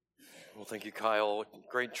Well, thank you, Kyle.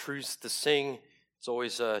 Great truths to sing. It's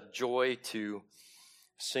always a joy to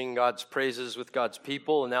sing God's praises with God's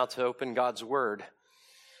people and now to open God's Word.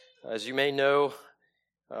 As you may know,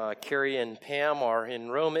 Carrie and Pam are in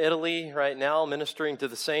Rome, Italy right now, ministering to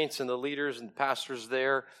the saints and the leaders and pastors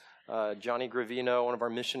there. Johnny Gravino, one of our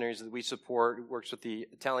missionaries that we support, who works with the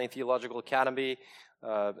Italian Theological Academy,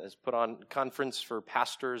 has put on a conference for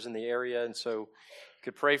pastors in the area. And so you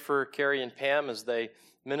could pray for Carrie and Pam as they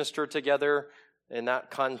minister together in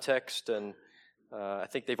that context. And I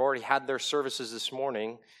think they've already had their services this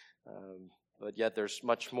morning, but yet there's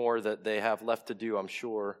much more that they have left to do, I'm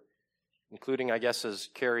sure, including, I guess, as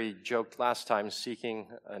Carrie joked last time, seeking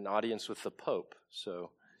an audience with the Pope.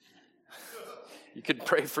 So you could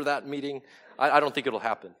pray for that meeting. I don't think it'll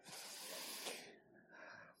happen.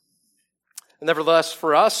 Nevertheless,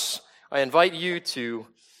 for us, I invite you to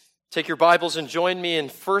take your Bibles and join me in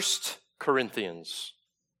 1 Corinthians.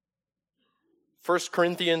 1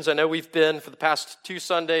 Corinthians, I know we've been for the past 2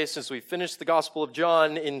 Sundays since we finished the Gospel of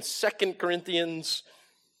John in 2 Corinthians.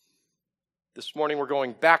 This morning we're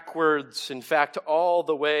going backwards, in fact, all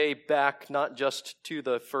the way back, not just to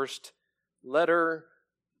the first letter,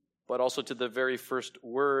 but also to the very first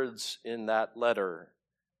words in that letter.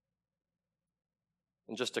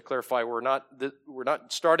 And just to clarify, we're not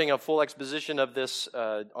starting a full exposition of this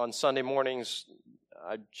on Sunday mornings.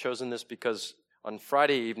 I've chosen this because on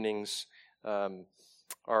Friday evenings,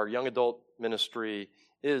 our young adult ministry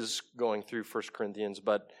is going through 1 Corinthians,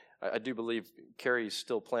 but I do believe Carrie's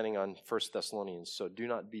still planning on 1 Thessalonians, so do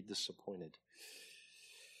not be disappointed.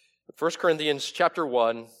 1 Corinthians chapter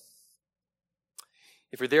 1.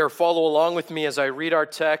 If you're there, follow along with me as I read our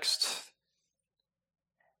text,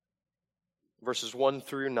 verses 1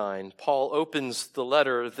 through 9. Paul opens the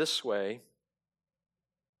letter this way.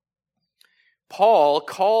 Paul,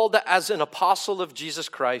 called as an apostle of Jesus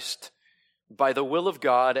Christ, by the will of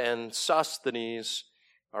God, and Sosthenes,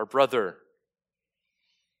 our brother.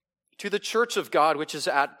 To the church of God which is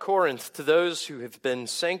at Corinth, to those who have been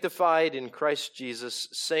sanctified in Christ Jesus,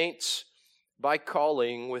 saints by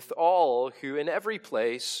calling, with all who in every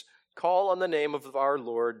place call on the name of our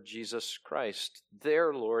Lord Jesus Christ,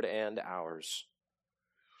 their Lord and ours.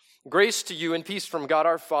 Grace to you and peace from God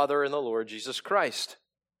our Father and the Lord Jesus Christ.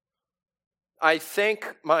 I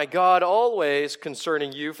thank my God always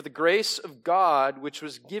concerning you for the grace of God which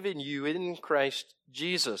was given you in Christ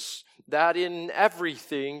Jesus, that in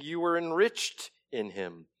everything you were enriched in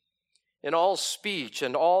him, in all speech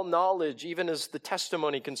and all knowledge, even as the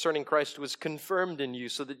testimony concerning Christ was confirmed in you,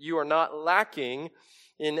 so that you are not lacking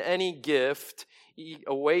in any gift,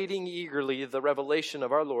 awaiting eagerly the revelation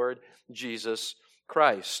of our Lord Jesus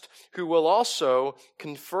Christ, who will also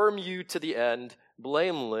confirm you to the end,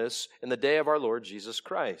 blameless in the day of our Lord Jesus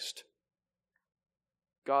Christ.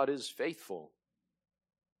 God is faithful,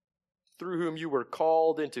 through whom you were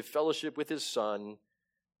called into fellowship with his Son,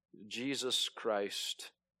 Jesus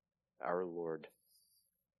Christ, our Lord.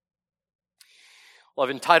 Well,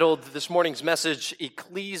 I've entitled this morning's message,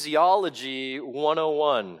 Ecclesiology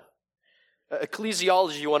 101.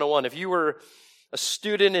 Ecclesiology 101. If you were a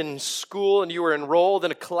student in school and you were enrolled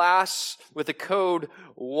in a class with the code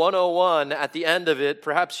 101 at the end of it,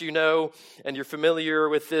 perhaps you know and you're familiar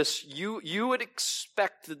with this, you would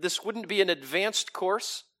expect that this wouldn't be an advanced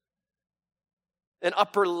course, an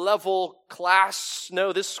upper level class.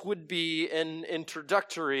 No, this would be an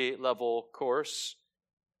introductory level course,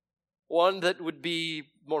 one that would be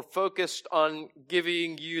more focused on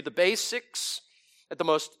giving you the basics at the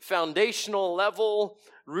most foundational level,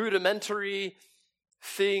 rudimentary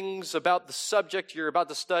things about the subject you're about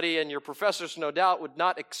to study, and your professors, no doubt, would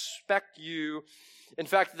not expect you. In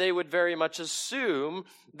fact, they would very much assume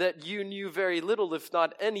that you knew very little, if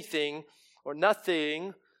not anything or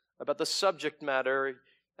nothing, about the subject matter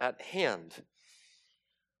at hand.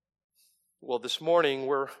 Well, this morning,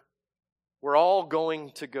 we're all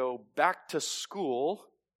going to go back to school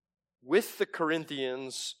with the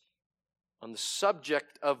Corinthians on the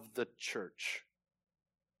subject of the church.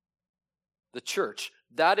 The church.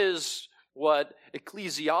 That is what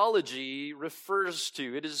ecclesiology refers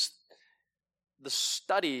to. It is the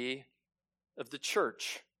study of the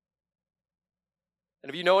church. And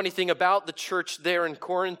if you know anything about the church there in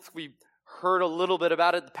Corinth, we heard a little bit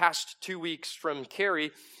about it the past 2 weeks from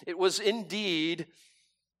Carrie. It was indeed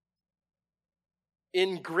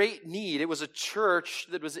in great need. It was a church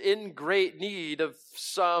that was in great need of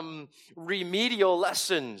some remedial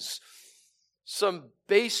lessons, some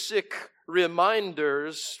basic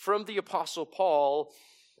reminders from the Apostle Paul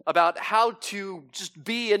about how to just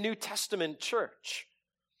be a New Testament church.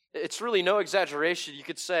 It's really no exaggeration. You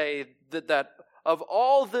could say that of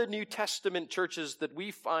all the New Testament churches that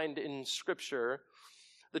we find in Scripture,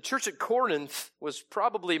 the church at Corinth was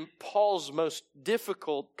probably Paul's most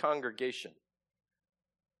difficult congregation.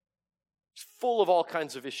 It's full of all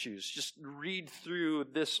kinds of issues. Just read through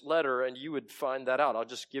this letter and you would find that out. I'll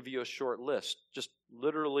just give you a short list. Just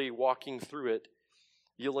literally walking through it,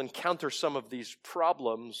 you'll encounter some of these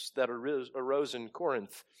problems that arose in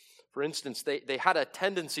Corinth. For instance, they had a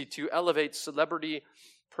tendency to elevate celebrity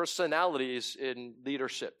personalities in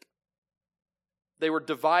leadership. They were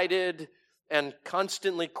divided and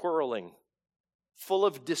constantly quarreling, full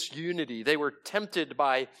of disunity. They were tempted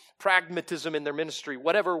by pragmatism in their ministry,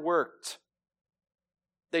 whatever worked.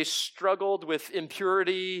 They struggled with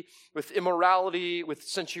impurity, with immorality, with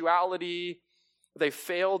sensuality. They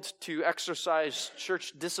failed to exercise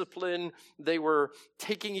church discipline. They were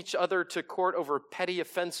taking each other to court over petty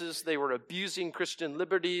offenses. They were abusing Christian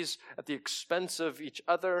liberties at the expense of each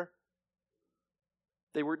other.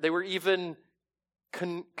 They were even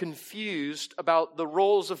confused about the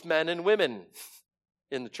roles of men and women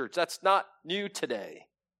in the church. That's not new today.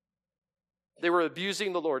 They were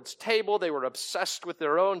abusing the Lord's table. They were obsessed with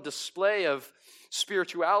their own display of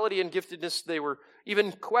spirituality and giftedness. They were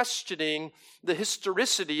even questioning the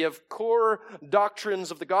historicity of core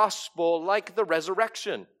doctrines of the gospel like the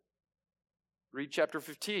resurrection. Read chapter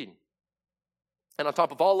 15. And on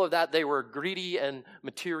top of all of that, they were greedy and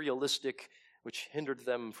materialistic, which hindered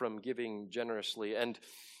them from giving generously. And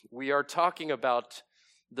we are talking about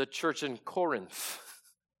the church in Corinth.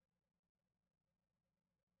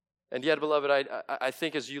 And yet, beloved, I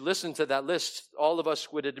think as you listen to that list, all of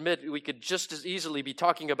us would admit we could just as easily be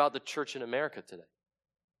talking about the church in America today.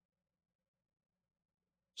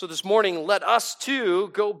 So this morning, let us too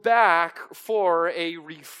go back for a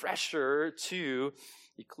refresher to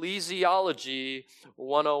Ecclesiology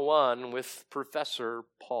 101 with Professor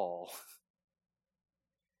Paul.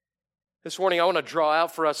 This morning, I want to draw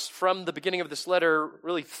out for us from the beginning of this letter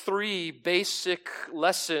really three basic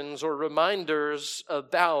lessons or reminders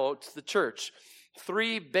about the church.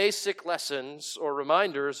 Three basic lessons or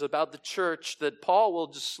reminders about the church that Paul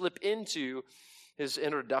will just slip into his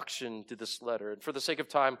introduction to this letter. And for the sake of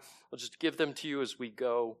time, I'll just give them to you as we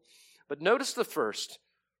go. But notice the first,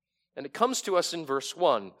 and it comes to us in verse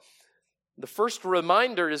 1. The first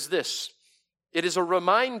reminder is this. It is a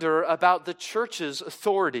reminder about the church's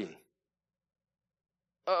authority.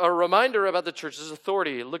 A reminder about the church's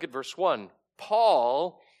authority. Look at verse 1.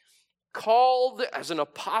 Paul, called as an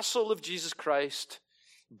apostle of Jesus Christ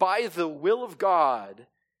by the will of God,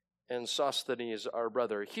 and Sosthenes, our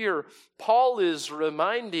brother. Here, Paul is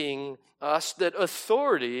reminding us that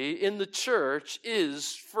authority in the church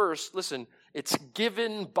is first, listen, it's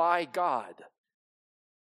given by God.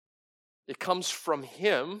 It comes from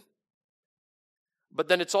Him, but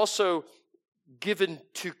then it's also given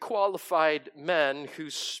to qualified men who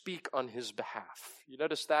speak on His behalf. You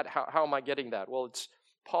notice that? How am I getting that? Well, it's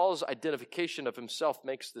Paul's identification of himself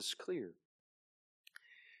makes this clear.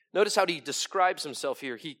 Notice how he describes himself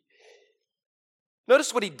here.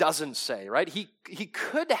 Notice what he doesn't say, right? He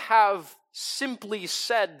could have simply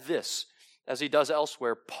said this, as he does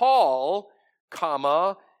elsewhere, Paul,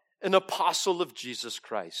 comma, an apostle of Jesus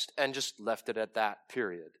Christ, and just left it at that,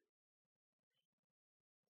 period.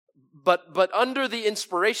 But under the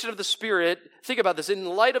inspiration of the Spirit, think about this, in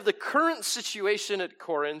light of the current situation at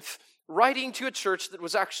Corinth, writing to a church that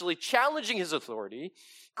was actually challenging his authority,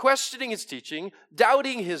 questioning his teaching,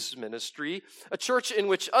 doubting his ministry, a church in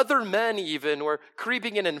which other men even were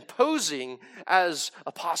creeping in and posing as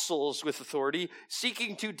apostles with authority,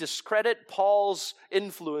 seeking to discredit Paul's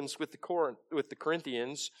influence with the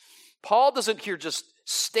Corinthians. Paul doesn't here just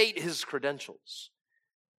state his credentials.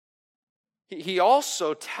 He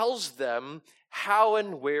also tells them how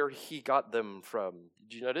and where he got them from.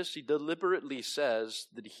 Did you notice? He deliberately says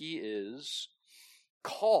that he is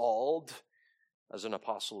called as an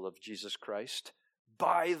apostle of Jesus Christ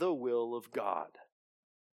by the will of God.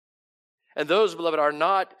 And those, beloved, are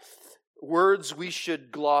not words we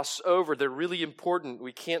should gloss over. They're really important.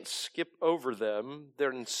 We can't skip over them.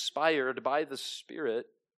 They're inspired by the Spirit,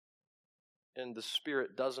 and the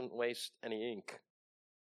Spirit doesn't waste any ink.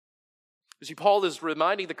 You see, Paul is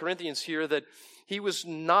reminding the Corinthians here that he was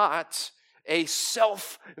not a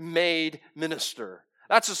self-made minister.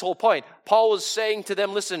 That's his whole point. Paul was saying to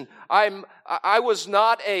them, listen, I was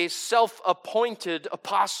not a self-appointed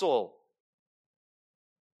apostle.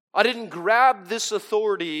 I didn't grab this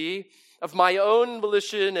authority of my own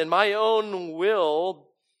volition and my own will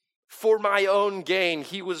for my own gain.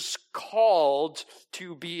 He was called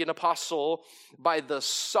to be an apostle by the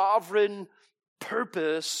sovereign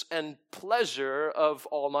purpose and pleasure of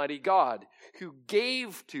Almighty God, who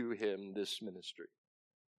gave to him this ministry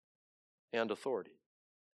and authority.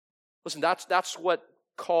 Listen, that's what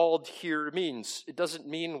called here means. It doesn't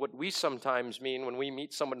mean what we sometimes mean when we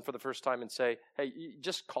meet someone for the first time and say, hey,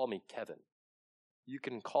 just call me Kevin. You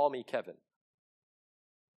can call me Kevin.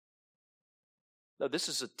 Now, this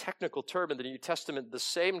is a technical term in the New Testament, the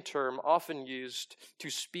same term often used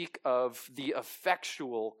to speak of the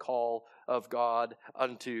effectual call of God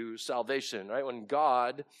unto salvation, right? When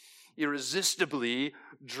God irresistibly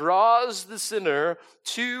draws the sinner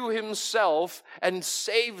to himself and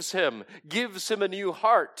saves him, gives him a new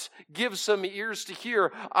heart, gives him ears to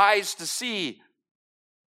hear, eyes to see.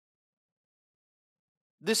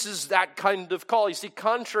 This is that kind of call. You see,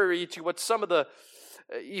 contrary to what some of the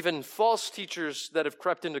even false teachers that have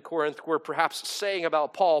crept into Corinth were perhaps saying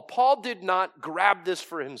about Paul, Paul did not grab this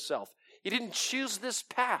for himself. He didn't choose this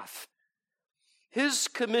path. His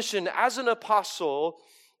commission as an apostle,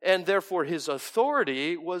 and therefore his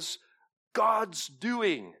authority, was God's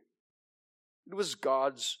doing. It was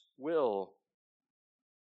God's will.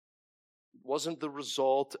 It wasn't the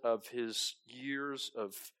result of his years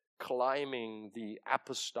of climbing the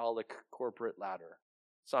apostolic corporate ladder.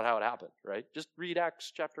 It's not how it happened, right? Just read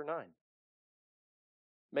Acts chapter 9.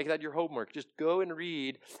 Make that your homework. Just go and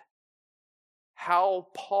read how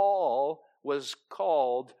Paul was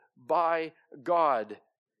called by God.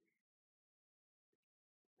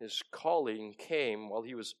 His calling came while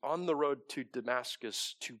he was on the road to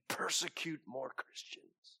Damascus to persecute more Christians.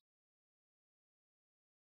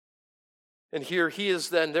 And here he is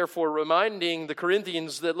then therefore reminding the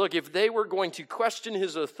Corinthians that, look, if they were going to question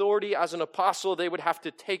his authority as an apostle, they would have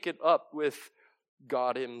to take it up with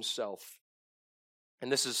God himself.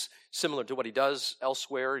 And this is similar to what he does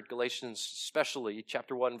elsewhere, Galatians especially,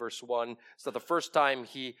 chapter 1, verse 1. It's not the first time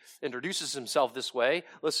he introduces himself this way.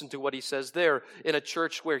 Listen to what he says there, in a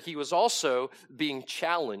church where he was also being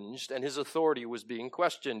challenged and his authority was being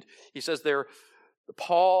questioned. He says there,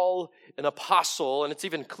 Paul, an apostle, and it's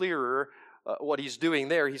even clearer what he's doing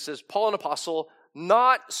there. He says, Paul, an apostle,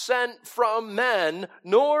 not sent from men,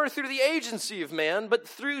 nor through the agency of man, but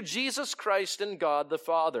through Jesus Christ and God the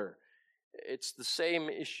Father. It's the same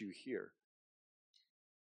issue here.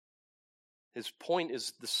 His point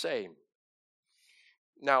is the same.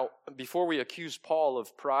 Now, before we accuse Paul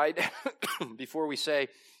of pride, before we say,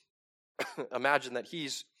 imagine that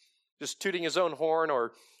he's just tooting his own horn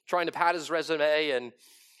or trying to pad his resume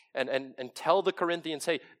and tell the Corinthians,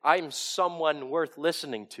 hey, I'm someone worth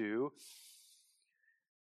listening to.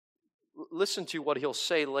 Listen to what he'll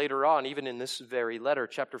say later on, even in this very letter,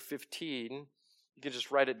 chapter 15. You can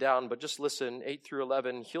just write it down, but just listen, 8 through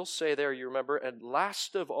 11. He'll say there, you remember, and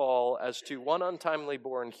last of all, as to one untimely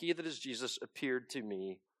born, he that is Jesus appeared to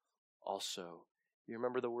me also. You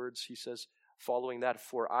remember the words he says following that,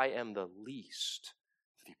 for I am the least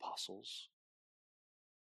of the apostles,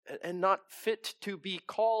 and not fit to be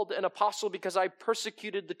called an apostle because I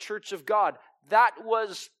persecuted the church of God. That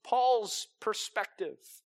was Paul's perspective.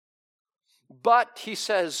 But he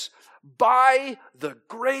says, by the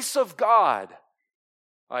grace of God,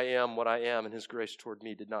 I am what I am, and his grace toward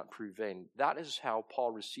me did not prove vain. That is how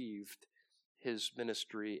Paul received his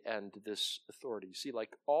ministry and this authority. See,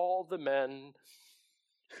 like all the men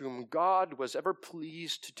whom God was ever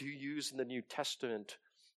pleased to use in the New Testament,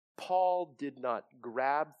 Paul did not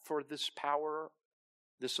grab for this power,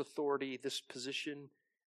 this authority, this position.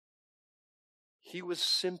 He was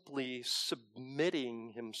simply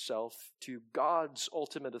submitting himself to God's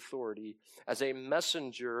ultimate authority as a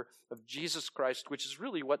messenger of Jesus Christ, which is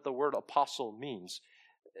really what the word apostle means.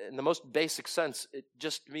 In the most basic sense, it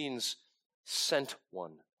just means sent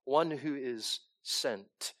one who is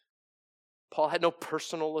sent. Paul had no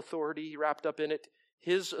personal authority wrapped up in it.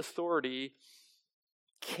 His authority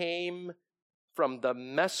came from the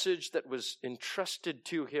message that was entrusted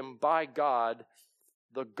to him by God,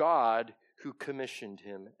 the God who commissioned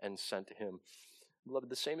him and sent him. Beloved,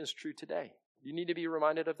 the same is true today. You need to be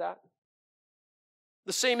reminded of that.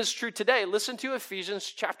 The same is true today. Listen to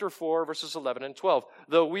Ephesians chapter 4, verses 11 and 12.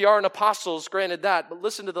 Though we aren't apostles, granted that, but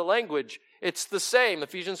listen to the language. It's the same.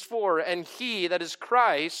 Ephesians 4, and he, that is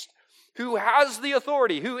Christ, who has the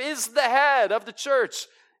authority, who is the head of the church,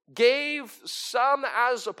 gave some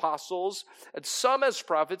as apostles, and some as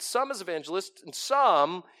prophets, some as evangelists, and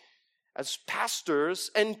some as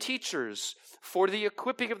pastors and teachers for the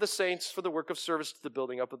equipping of the saints for the work of service to the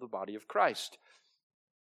building up of the body of Christ.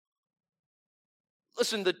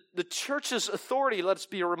 Listen, the church's authority, let's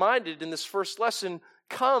be reminded in this first lesson,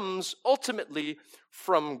 comes ultimately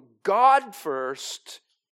from God first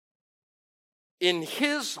in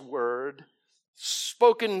his word,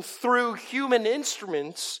 spoken through human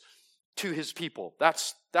instruments to his people.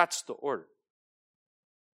 That's the order.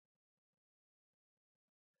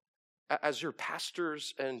 As your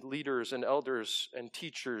pastors and leaders and elders and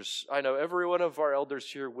teachers, I know every one of our elders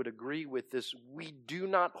here would agree with this. We do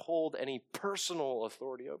not hold any personal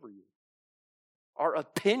authority over you. Our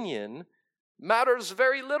opinion matters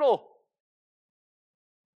very little.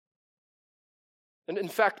 And in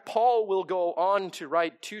fact, Paul will go on to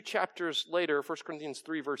write 2 chapters later, 1 Corinthians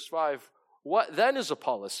 3, verse 5, what then is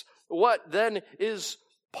Apollos? What then is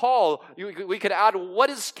Paul? We could add, what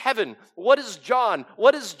is Kevin? What is John?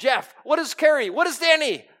 What is Jeff? What is Carrie? What is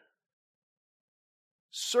Danny?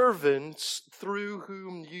 Servants through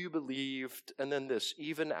whom you believed. And then this,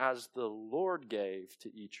 even as the Lord gave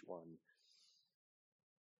to each one.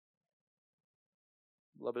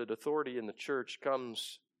 Beloved, authority in the church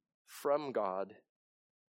comes from God.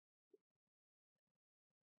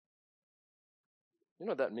 You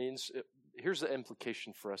know what that means? Here's the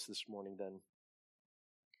implication for us this morning then.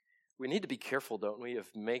 We need to be careful, don't we, of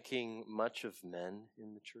making much of men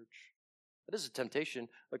in the church. That is a temptation.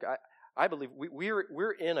 Look, I believe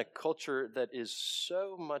we're in a culture that is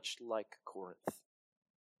so much like Corinth,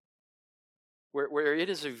 where it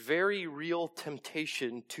is a very real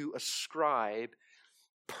temptation to ascribe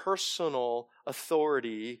personal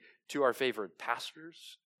authority to our favorite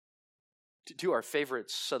pastors, to our favorite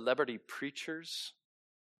celebrity preachers.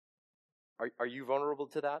 Are you vulnerable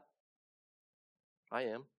to that? I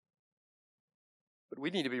am. But we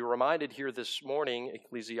need to be reminded here this morning,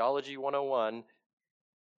 Ecclesiology 101,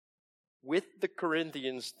 with the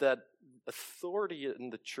Corinthians, that authority in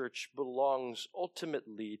the church belongs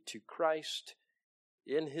ultimately to Christ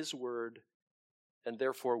in His Word, and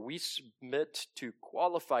therefore we submit to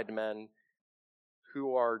qualified men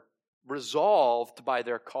who are resolved by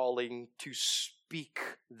their calling to speak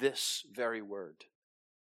this very word.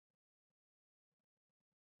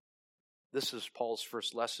 This is Paul's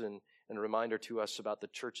first lesson and a reminder to us about the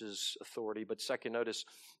church's authority. But second, notice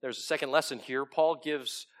there's a second lesson here. Paul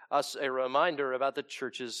gives us a reminder about the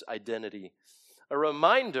church's identity. A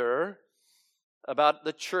reminder about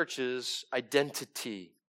the church's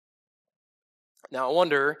identity. Now, I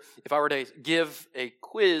wonder if I were to give a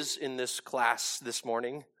quiz in this class this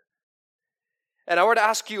morning, and I were to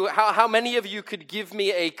ask you how many of you could give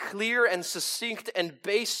me a clear and succinct and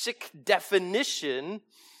basic definition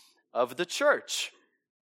of the church.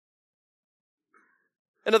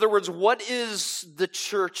 In other words, what is the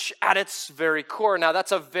church at its very core? Now,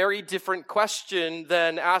 that's a very different question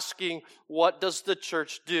than asking, what does the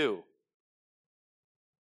church do?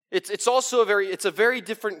 It's also a very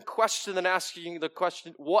different question than asking the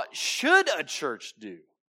question, what should a church do?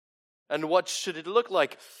 And what should it look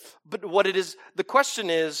like? But the question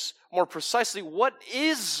is, more precisely, what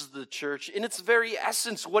is the church in its very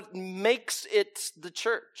essence? What makes it the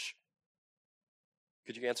church?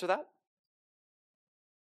 Could you answer that?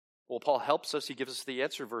 Well, Paul helps us. He gives us the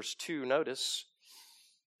answer. Verse 2, notice.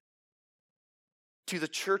 To the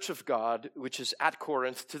church of God, which is at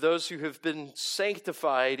Corinth, to those who have been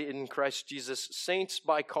sanctified in Christ Jesus, saints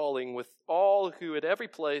by calling, with all who at every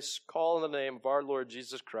place call on the name of our Lord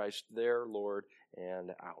Jesus Christ, their Lord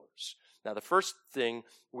and ours. Now, the first thing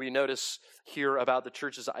we notice here about the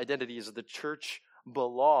church's identity is that the church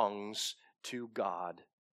belongs to God.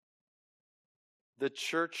 The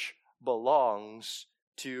church belongs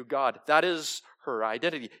to God. That is her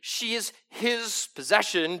identity. She is His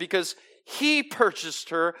possession because He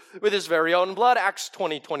purchased her with His very own blood, Acts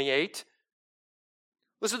 20:28.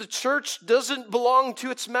 Listen, the church doesn't belong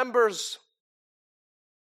to its members.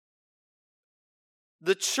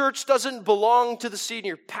 The church doesn't belong to the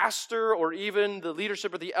senior pastor or even the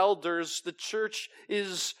leadership or the elders. The church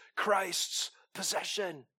is Christ's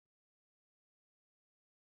possession.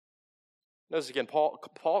 Notice again,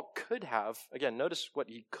 Paul could have, again, notice what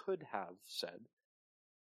he could have said.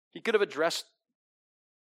 He could have addressed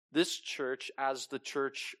this church as the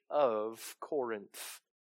church of Corinth.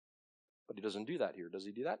 But he doesn't do that here. Does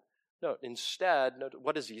he do that? No. Instead,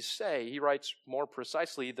 what does he say? He writes more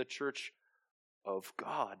precisely, the church of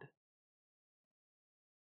God,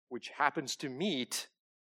 which happens to meet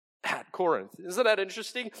at Corinth. Isn't that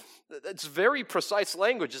interesting? It's very precise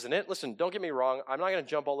language, isn't it? Listen, don't get me wrong. I'm not going to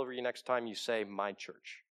jump all over you next time you say my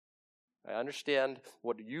church. I understand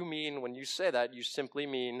what you mean when you say that. You simply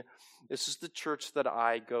mean, this is the church that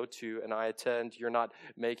I go to and I attend. You're not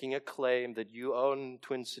making a claim that you own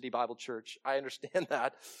Twin City Bible Church. I understand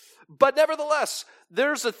that. But nevertheless,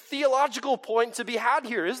 there's a theological point to be had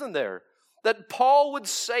here, isn't there? That Paul would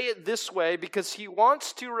say it this way because he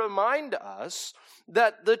wants to remind us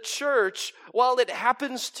that the church, while it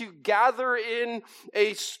happens to gather in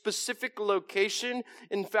a specific location,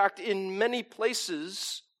 in fact, in many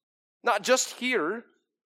places, not just here,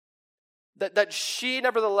 that she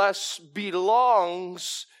nevertheless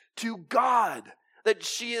belongs to God, that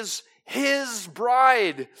she is His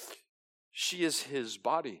bride, she is His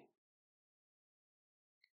body.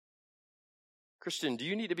 Christian, do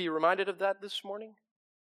you need to be reminded of that this morning?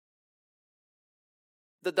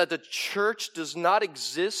 That the church does not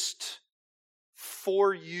exist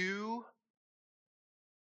for you,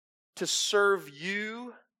 to serve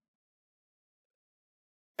you,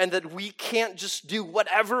 and that we can't just do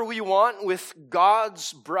whatever we want with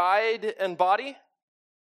God's bride and body?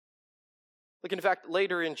 Look, in fact,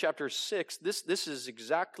 later in chapter 6, this is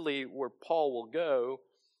exactly where Paul will go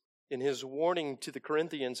in his warning to the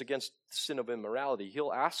Corinthians against the sin of immorality.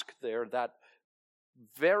 He'll ask there that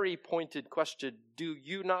very pointed question, do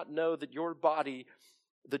you not know that your body,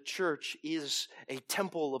 the church, is a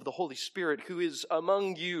temple of the Holy Spirit who is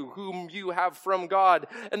among you, whom you have from God,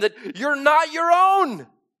 and that you're not your own?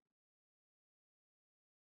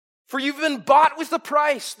 For you've been bought with a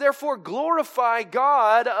price. Therefore, glorify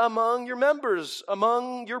God among your members,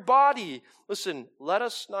 among your body. Listen,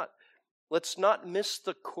 let's not miss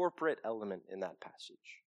the corporate element in that passage.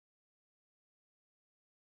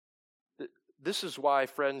 This is why,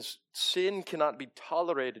 friends, sin cannot be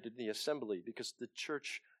tolerated in the assembly, because the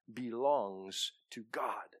church belongs to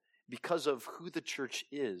God. Because of who the church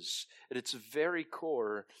is, at its very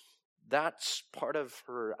core, that's part of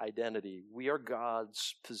her identity. We are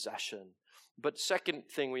God's possession. But second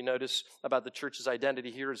thing we notice about the church's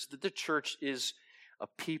identity here is that the church is a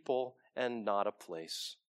people and not a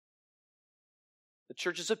place. The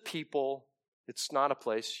church is a people, it's not a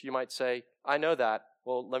place. You might say, I know that.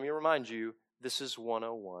 Well, let me remind you, this is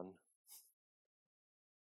 101.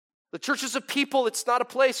 The church is a people, it's not a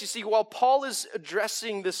place. You see, while Paul is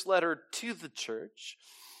addressing this letter to the church,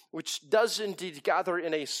 which does indeed gather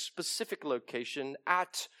in a specific location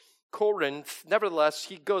at Corinth, nevertheless,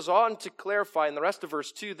 he goes on to clarify in the rest of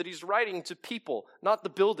verse 2 that he's writing to people, not the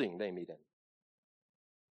building they meet in.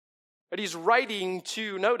 But he's writing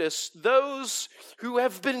to, notice, those who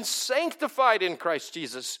have been sanctified in Christ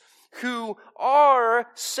Jesus, who are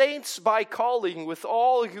saints by calling, with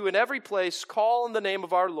all who in every place call in the name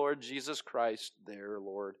of our Lord Jesus Christ, their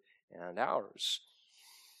Lord and ours.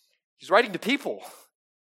 He's writing to people.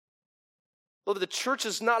 Well, the church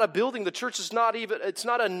is not a building. The church is not even, it's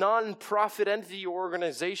not a non-profit entity or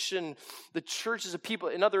organization. The church is a people.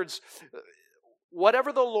 In other words,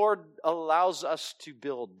 whatever the Lord allows us to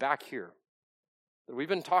build back here, that we've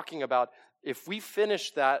been talking about, if we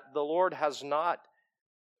finish that, the Lord has not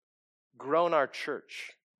grown our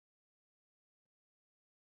church.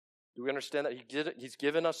 Do we understand that? He's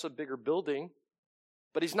given us a bigger building,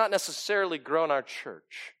 but He's not necessarily grown our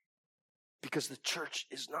church, because the church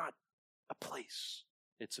is not a place,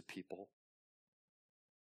 it's a people.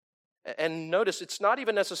 And notice, it's not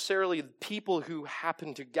even necessarily people who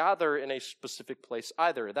happen to gather in a specific place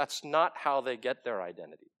either. That's not how they get their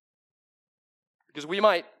identity. Because we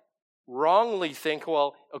might wrongly think,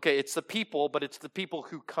 well, okay, it's the people, but it's the people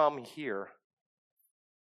who come here.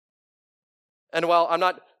 And while I'm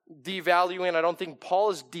not devaluing, I don't think Paul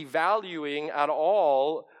is devaluing at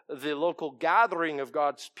all the local gathering of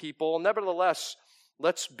God's people. Nevertheless,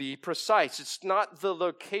 let's be precise. It's not the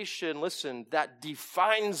location, listen, that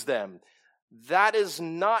defines them. That is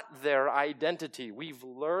not their identity. We've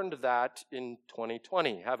learned that in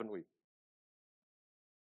 2020, haven't we?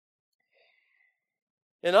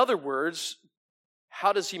 In other words,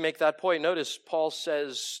 how does he make that point? Notice Paul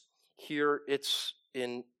says here it's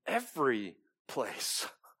in every place.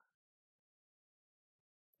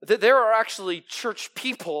 There are actually church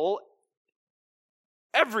people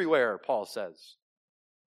everywhere, Paul says.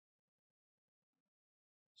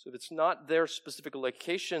 So if it's not their specific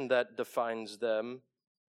location that defines them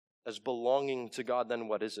as belonging to God, then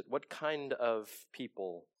what is it? What kind of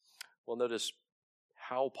people? Well, notice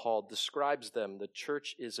how Paul describes them. The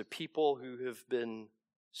church is a people who have been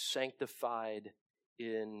sanctified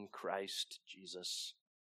in Christ Jesus.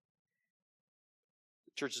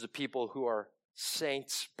 The church is a people who are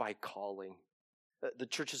saints by calling. The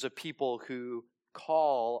church is a people who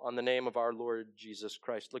call on the name of our Lord Jesus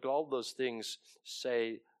Christ. Look, all those things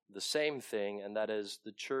say the same thing, and that is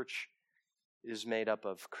the church is made up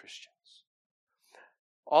of Christians.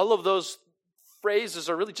 All of those phrases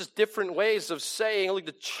are really just different ways of saying, look,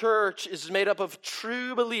 the church is made up of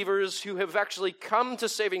true believers who have actually come to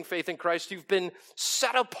saving faith in Christ, who've been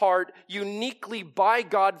set apart uniquely by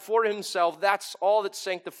God for Himself. That's all that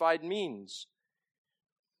sanctified means.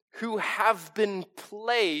 who have been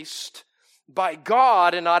placed by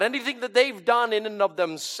God, and not anything that they've done in and of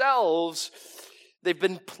themselves. They've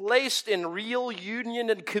been placed in real union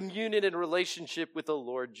and communion and relationship with the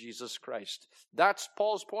Lord Jesus Christ. That's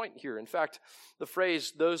Paul's point here. In fact, the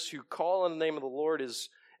phrase, those who call on the name of the Lord, is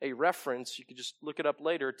a reference, you can just look it up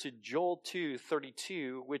later, to Joel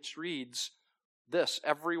 2:32, which reads this: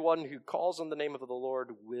 everyone who calls on the name of the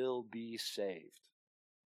Lord will be saved.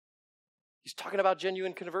 He's talking about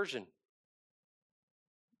genuine conversion.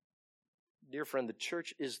 Dear friend, the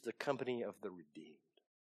church is the company of the redeemed.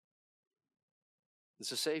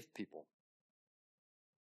 It's a saved people.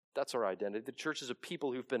 That's our identity. The church is a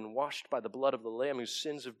people who've been washed by the blood of the Lamb, whose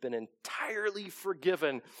sins have been entirely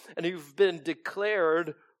forgiven, and who've been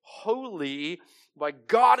declared holy by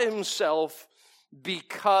God Himself,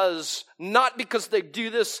 not because they do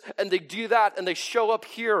this and they do that and they show up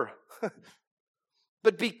here,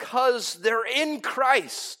 but because they're in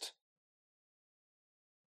Christ.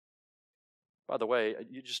 By the way,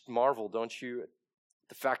 you just marvel, don't you, at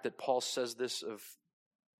the fact that Paul says this of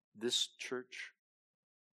this church,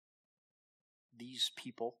 these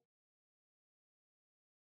people.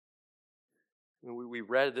 I mean, we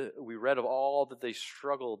read of all that they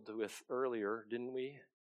struggled with earlier, didn't we?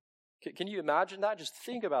 Can you imagine that? Just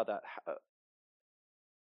think about that.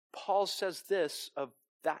 Paul says this of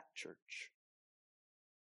that church.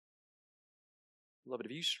 Beloved,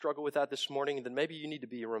 if you struggle with that this morning, then maybe you need to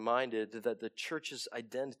be reminded that the church's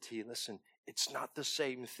identity, listen, it's not the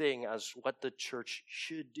same thing as what the church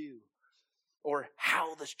should do or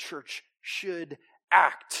how the church should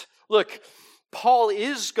act. Look, Paul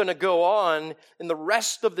is going to go on in the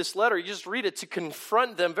rest of this letter, you just read it, to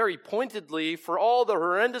confront them very pointedly for all the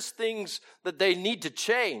horrendous things that they need to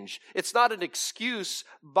change. It's not an excuse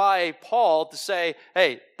by Paul to say,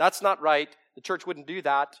 hey, that's not right. The church wouldn't do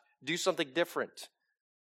that. Do something different.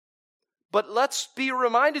 But let's be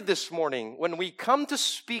reminded this morning, when we come to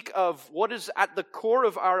speak of what is at the core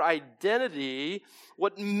of our identity,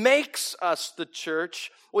 what makes us the church,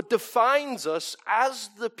 what defines us as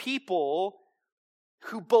the people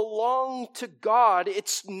who belong to God,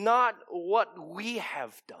 it's not what we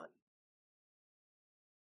have done,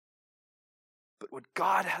 but what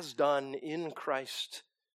God has done in Christ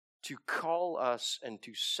to call us and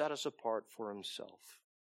to set us apart for Himself.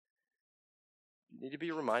 You need to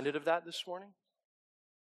be reminded of that this morning.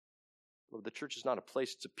 Well, the church is not a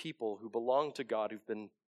place, it's a people who belong to God, who've been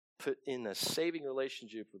put in a saving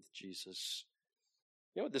relationship with Jesus.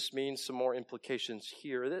 You know what this means? Some more implications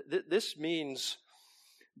here. This means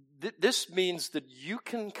that you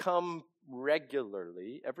can come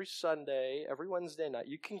regularly, every Sunday, every Wednesday night,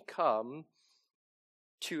 you can come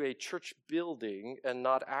to a church building and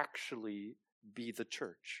not actually be the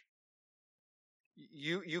church.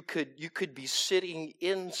 You could be sitting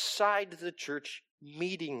inside the church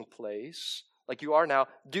meeting place, like you are now,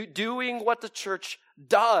 doing what the church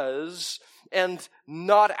does and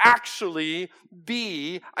not actually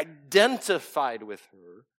be identified with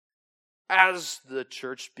her as the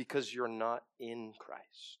church because you're not in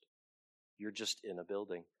Christ. You're just in a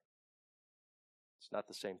building. It's not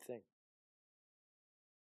the same thing.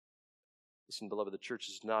 Listen, beloved, the church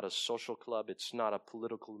is not a social club. It's not a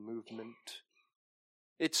political movement.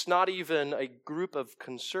 It's not even a group of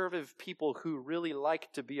conservative people who really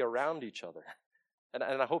like to be around each other. And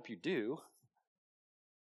I hope you do.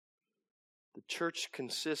 The church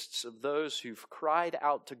consists of those who've cried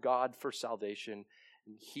out to God for salvation,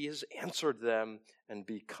 and He has answered them and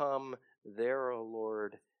become their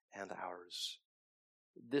Lord and ours.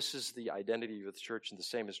 This is the identity of the church, and the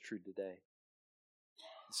same is true today.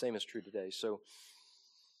 The same is true today. So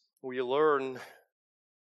we learn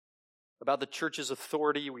about the church's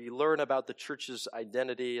authority. We learn about the church's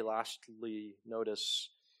identity. Lastly, notice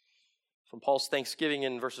from Paul's thanksgiving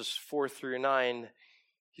in verses 4 through 9,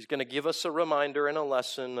 he's going to give us a reminder and a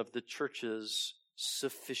lesson of the church's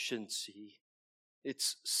sufficiency.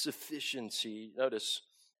 Its sufficiency. Notice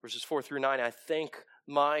verses 4 through 9, I thank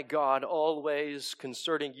my God always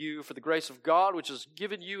concerning you for the grace of God which is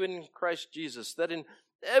given you in Christ Jesus, that in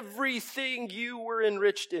everything you were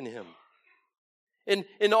enriched in Him.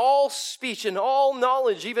 In all speech, in all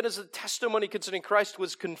knowledge, even as the testimony concerning Christ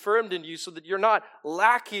was confirmed in you, so that you're not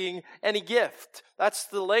lacking any gift. That's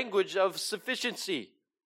the language of sufficiency.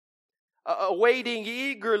 Awaiting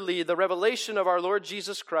eagerly the revelation of our Lord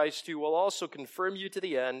Jesus Christ, who will also confirm you to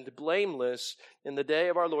the end, blameless in the day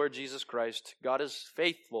of our Lord Jesus Christ. God is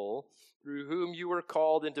faithful, through whom you were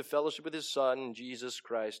called into fellowship with His Son, Jesus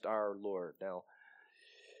Christ our Lord. Now,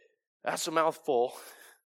 that's a mouthful.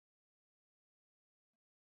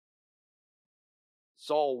 It's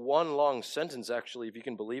all one long sentence, actually, if you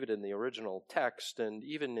can believe it in the original text. And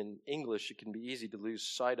even in English, it can be easy to lose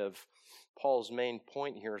sight of Paul's main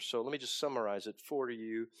point here. So let me just summarize it for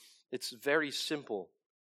you. It's very simple.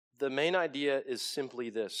 The main idea is simply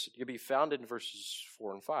this. It can be found in verses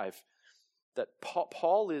 4 and 5. That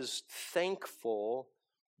Paul is thankful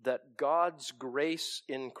that God's grace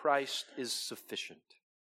in Christ is sufficient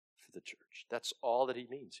for the church. That's all that he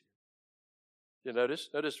means here. You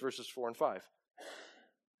notice verses 4 and 5.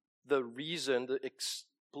 The reason, the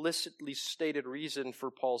explicitly stated reason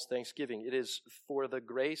for Paul's thanksgiving, it is for the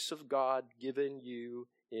grace of God given you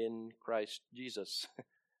in Christ Jesus.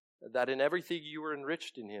 That in everything you were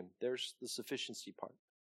enriched in him. There's the sufficiency part.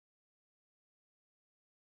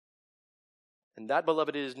 And that,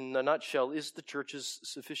 beloved, is in a nutshell, is the church's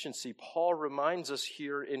sufficiency. Paul reminds us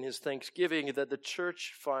here in his thanksgiving that the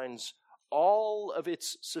church finds all of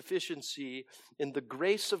its sufficiency in the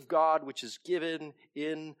grace of God which is given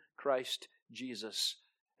in Christ Jesus.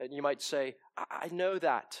 And you might say, I know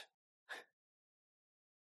that.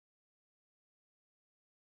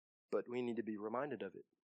 But we need to be reminded of it.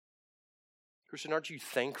 Christian, aren't you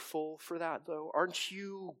thankful for that, though? Aren't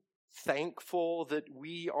you thankful that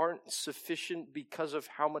we aren't sufficient because of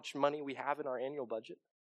how much money we have in our annual budget?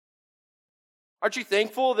 Aren't you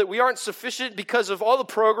thankful that we aren't sufficient because of all the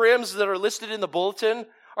programs that are listed in the bulletin?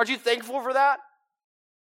 Aren't you thankful for that?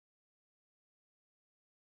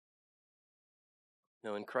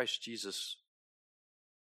 No, in Christ Jesus,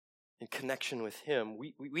 in connection with him,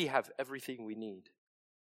 we have everything we need.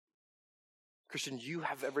 Christian, you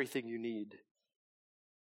have everything you need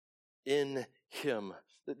in him.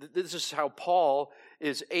 This is how Paul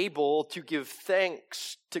is able to give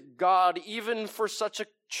thanks to God even for such a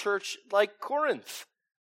church like Corinth.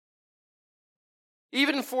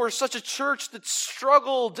 Even for such a church that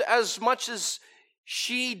struggled as much as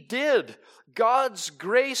she did. God's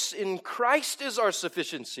grace in Christ is our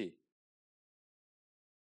sufficiency.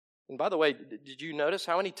 And by the way, did you notice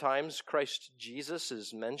how many times Christ Jesus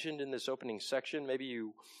is mentioned in this opening section? Maybe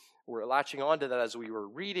you were latching on to that as we were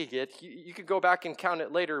reading it. You could go back and count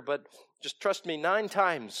it later, but just trust me, 9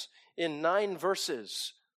 times in 9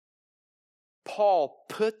 verses, Paul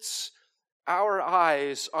puts our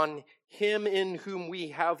eyes on him in whom we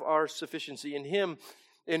have our sufficiency, in him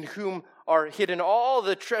in whom are hidden all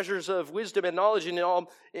the treasures of wisdom and knowledge,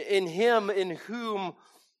 in him in whom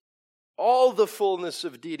all the fullness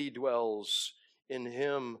of deity dwells. In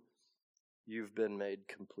him you've been made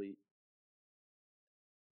complete.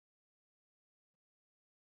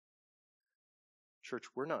 Church,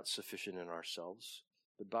 we're not sufficient in ourselves,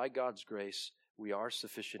 but by God's grace, we are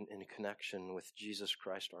sufficient in connection with Jesus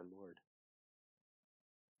Christ our Lord.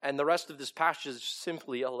 And the rest of this passage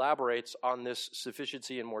simply elaborates on this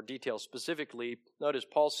sufficiency in more detail. Specifically, notice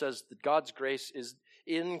Paul says that God's grace is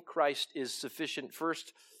in Christ is sufficient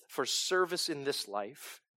first for service in this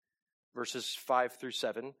life, verses 5 through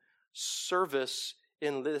 7, service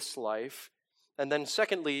in this life. And then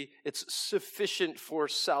secondly, it's sufficient for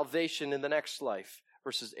salvation in the next life,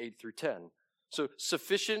 verses 8 through 10. So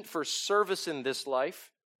sufficient for service in this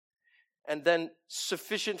life, and then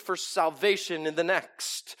sufficient for salvation in the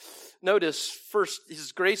next. Notice, first,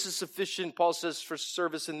 his grace is sufficient, Paul says, for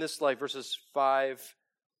service in this life, verses 5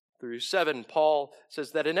 through 7. Paul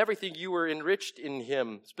says that in everything you were enriched in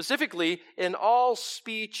him, specifically in all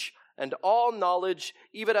speech and all knowledge,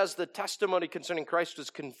 even as the testimony concerning Christ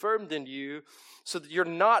was confirmed in you, so that you're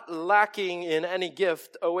not lacking in any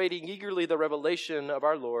gift, awaiting eagerly the revelation of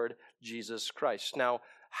our Lord Jesus Christ. Now,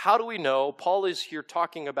 how do we know? Paul is here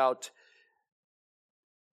talking about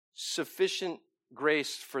sufficient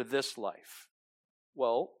grace for this life.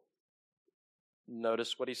 Well,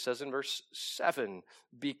 notice what he says in verse 7.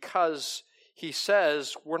 Because he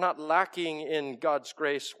says we're not lacking in God's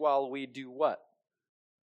grace while we do what?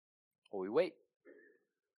 Well, we wait.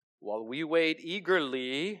 While we wait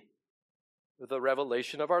eagerly for the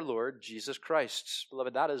revelation of our Lord Jesus Christ.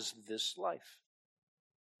 Beloved, that is this life.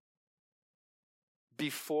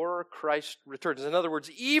 Before Christ returns. In other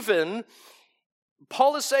words,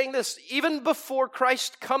 Paul is saying this, even before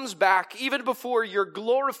Christ comes back, even before you're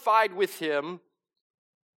glorified with him,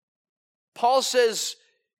 Paul says,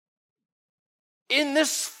 in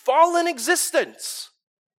this fallen existence,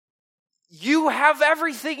 you have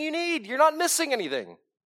everything you need. You're not missing anything.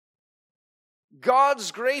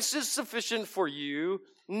 God's grace is sufficient for you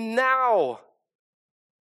now.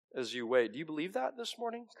 as you wait. Do you believe that this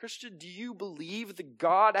morning, Christian? Do you believe that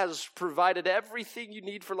God has provided everything you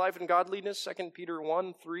need for life and godliness? 2 Peter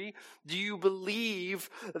 1:3. Do you believe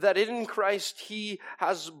that in Christ He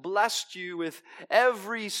has blessed you with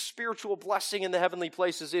every spiritual blessing in the heavenly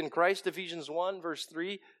places in Christ? Ephesians 1, verse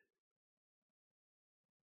 3.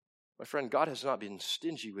 My friend, God has not been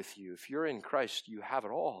stingy with you. If you're in Christ, you have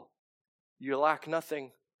it all. You lack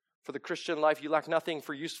nothing. For the Christian life, you lack nothing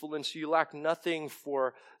for usefulness. You lack nothing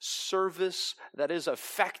for service that is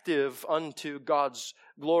effective unto God's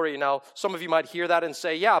glory. Now, some of you might hear that and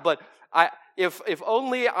say, yeah, but if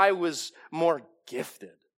only I was more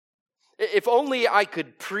gifted. If only I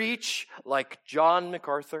could preach like John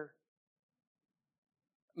MacArthur.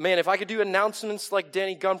 Man, if I could do announcements like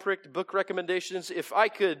Danny Gumpricht, book recommendations, if I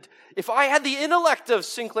had the intellect of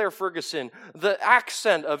Sinclair Ferguson, the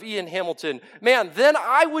accent of Ian Hamilton, man, then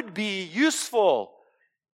I would be useful.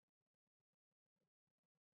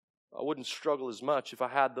 I wouldn't struggle as much if I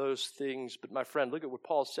had those things. But my friend, look at what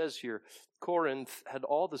Paul says here. Corinth had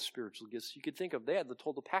all the spiritual gifts you could think of. They had the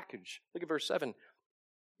total package. Look at verse 7.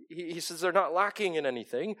 He says they're not lacking in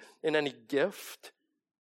anything, in any gift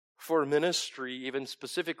for ministry, even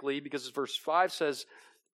specifically, because verse 5 says,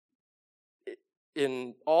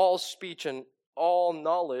 in all speech and all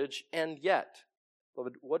knowledge, and yet,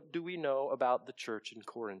 beloved, what do we know about the church in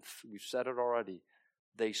Corinth? We've said it already.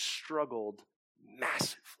 They struggled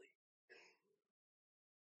massively.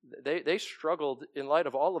 They struggled in light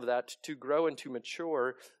of all of that to grow and to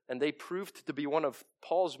mature, and they proved to be one of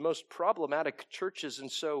Paul's most problematic churches.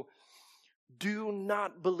 And so, do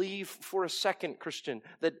not believe for a second, Christian,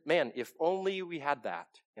 that, man, if only we had that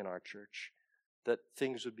in our church, that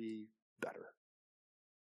things would be better.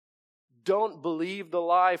 Don't believe the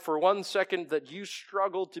lie for 1 second that you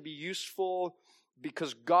struggle to be useful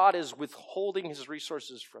because God is withholding His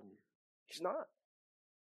resources from you. He's not.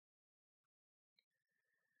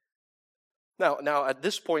 Now, at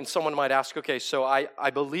this point, someone might ask, okay, so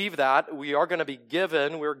I believe that.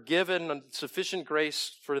 We're given sufficient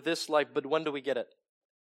grace for this life, but when do we get it?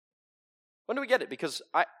 When do we get it? Because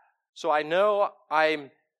I know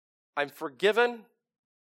I'm forgiven,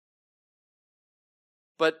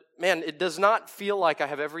 but man, it does not feel like I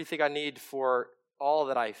have everything I need for all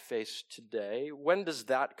that I face today. When does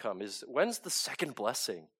that come? When's the second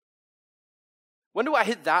blessing? When do I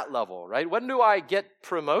hit that level, right? When do I get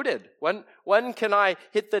promoted? When can I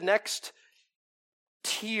hit the next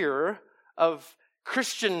tier of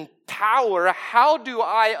Christian power? How do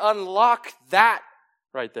I unlock that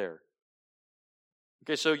right there?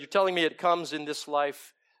 Okay, so you're telling me it comes in this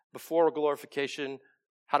life before glorification.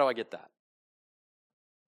 How do I get that?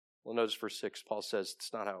 Well, notice verse 6, Paul says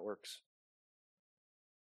it's not how it works.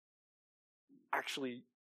 Actually,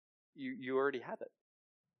 you already have it.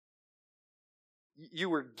 You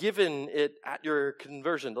were given it at your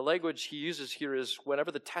conversion. The language he uses here is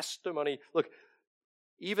whenever the testimony, look,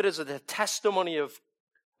 even as the testimony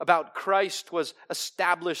about Christ was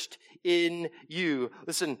established in you.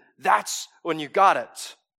 Listen, that's when you got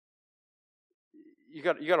it. You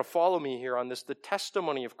got to follow me here on this. The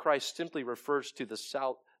testimony of Christ simply refers to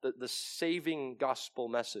the saving gospel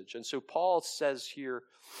message. And so Paul says here,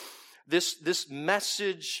 this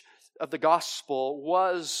message of the gospel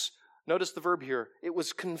was, notice the verb here, it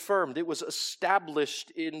was confirmed, it was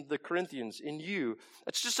established in the Corinthians, in you.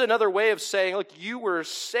 That's just another way of saying, look, you were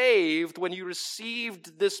saved when you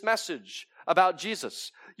received this message about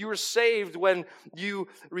Jesus. You were saved when you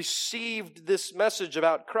received this message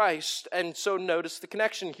about Christ. And so notice the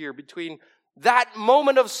connection here between that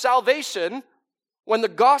moment of salvation, when the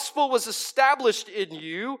gospel was established in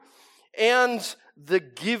you, and the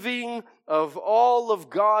giving of all of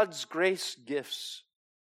God's grace gifts.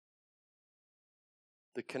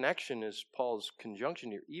 The connection is Paul's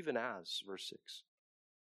conjunction here, even as, verse 6.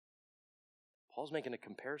 Paul's making a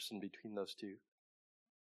comparison between those two.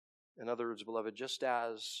 In other words, beloved, just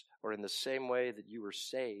as, or in the same way that you were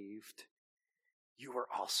saved, you were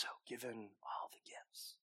also given all the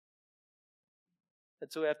gifts.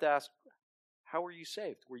 And so we have to ask, how were you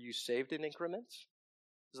saved? Were you saved in increments?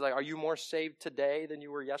 It's like, are you more saved today than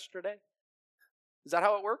you were yesterday? Is that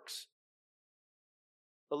how it works?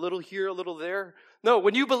 A little here, a little there? No,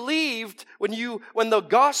 when you believed, when the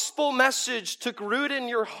gospel message took root in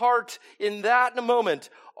your heart in that moment,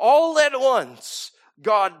 all at once,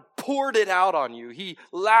 God poured it out on you. He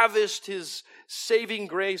lavished His saving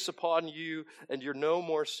grace upon you, and you're no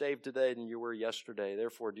more saved today than you were yesterday.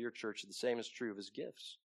 Therefore, dear church, the same is true of His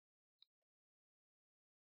gifts.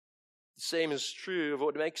 The same is true of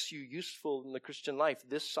what makes you useful in the Christian life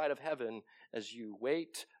this side of heaven as you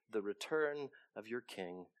wait the return of your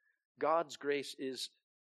King. God's grace is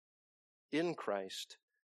in Christ,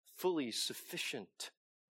 fully sufficient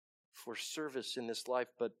for service in this life.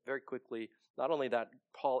 But very quickly, not only that,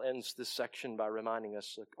 Paul ends this section by reminding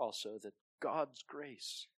us also that God's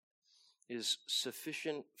grace is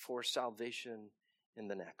sufficient for salvation in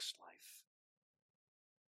the next life.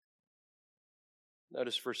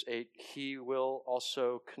 Notice verse 8, he will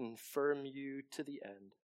also confirm you to the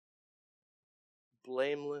end,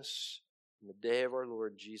 blameless in the day of our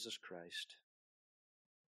Lord Jesus Christ.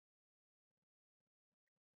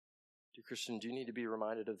 Dear Christian, do you need to be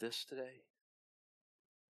reminded of this today?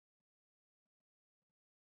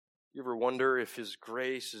 You ever wonder if His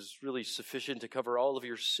grace is really sufficient to cover all of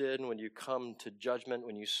your sin when you come to judgment,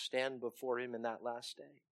 when you stand before Him in that last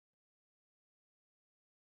day?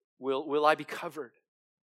 Will I be covered?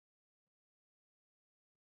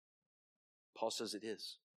 Paul says it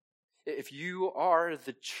is. If you are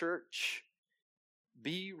the church,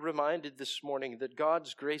 be reminded this morning that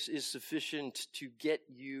God's grace is sufficient to get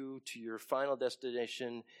you to your final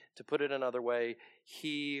destination. To put it another way,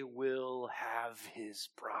 He will have His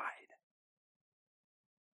bride.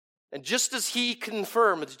 And just as He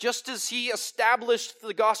confirmed, just as He established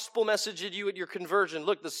the gospel message in you at your conversion,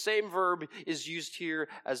 look, the same verb is used here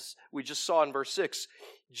as we just saw in verse 6.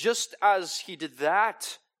 Just as He did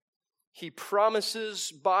that, He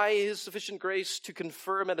promises by His sufficient grace to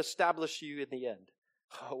confirm and establish you in the end.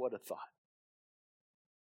 Oh, what a thought.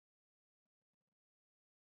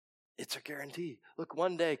 It's a guarantee. Look,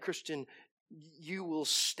 one day, Christian, you will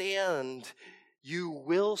stand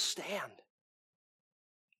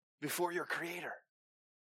before your Creator.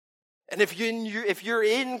 And if you're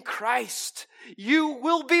in Christ, you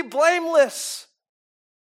will be blameless.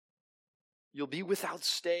 You'll be without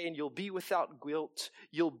stain. You'll be without guilt.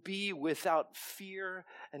 You'll be without fear.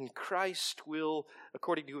 And Christ will,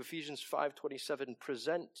 according to Ephesians 5:27,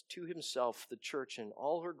 present to Himself the church in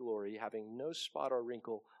all her glory, having no spot or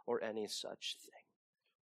wrinkle or any such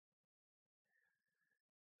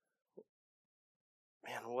thing.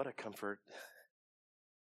 Man, what a comfort.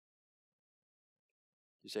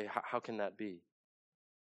 You say, how can that be?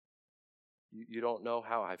 You don't know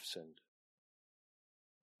how I've sinned.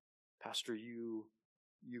 Pastor, you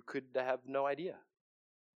could have no idea.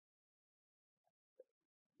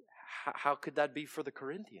 How could that be for the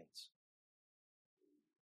Corinthians?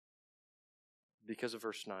 Because of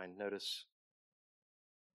verse 9, notice,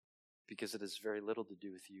 because it has very little to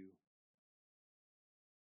do with you.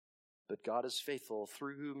 But God is faithful,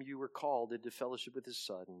 through whom you were called into fellowship with His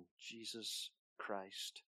Son, Jesus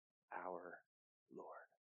Christ, our Lord.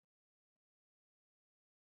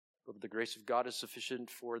 But the grace of God is sufficient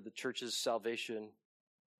for the church's salvation,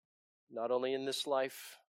 not only in this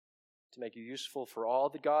life, to make you useful for all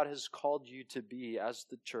that God has called you to be as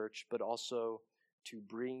the church, but also to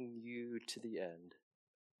bring you to the end,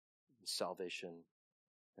 salvation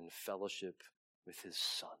and fellowship with His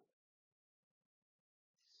Son.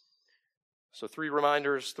 So 3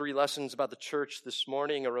 reminders, 3 lessons about the church this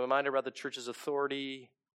morning, a reminder about the church's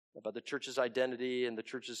authority, about the church's identity and the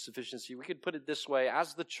church's sufficiency. We could put it this way: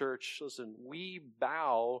 as the church, listen, we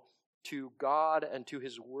bow to God and to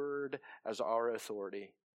His Word as our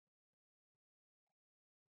authority.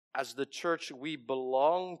 As the church, we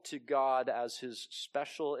belong to God as His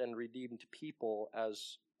special and redeemed people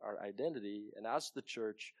as our identity. And as the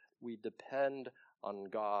church, we depend on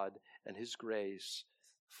God and His grace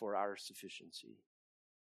for our sufficiency.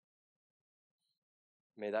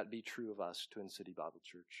 May that be true of us, Twin City Bible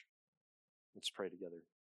Church. Let's pray together.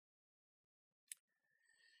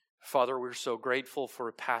 Father, we're so grateful for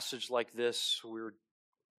a passage like this. We're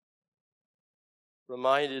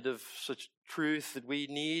reminded of such truth that we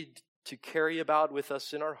need to carry about with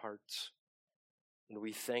us in our hearts. And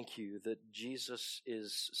we thank you that Jesus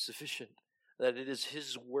is sufficient, that it is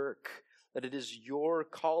His work, that it is your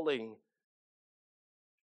calling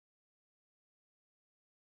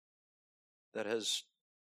that has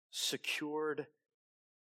secured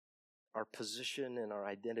our position and our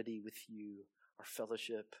identity with you, our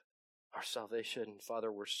fellowship, our salvation.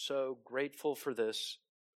 Father, we're so grateful for this.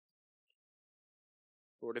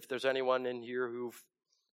 Lord, if there's anyone in here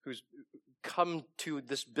who's come to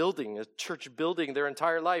this building, a church building, their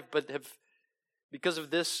entire life, but have, because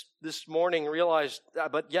of this morning, realized,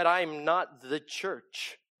 but yet I'm not the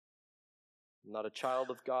church, I'm not a child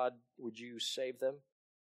of God, would you save them?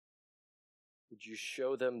 Would you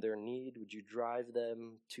show them their need? Would you drive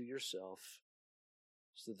them to yourself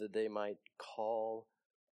so that they might call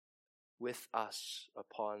with us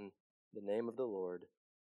upon the name of the Lord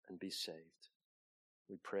and be saved?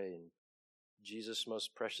 We pray in Jesus'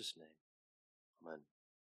 most precious name. Amen.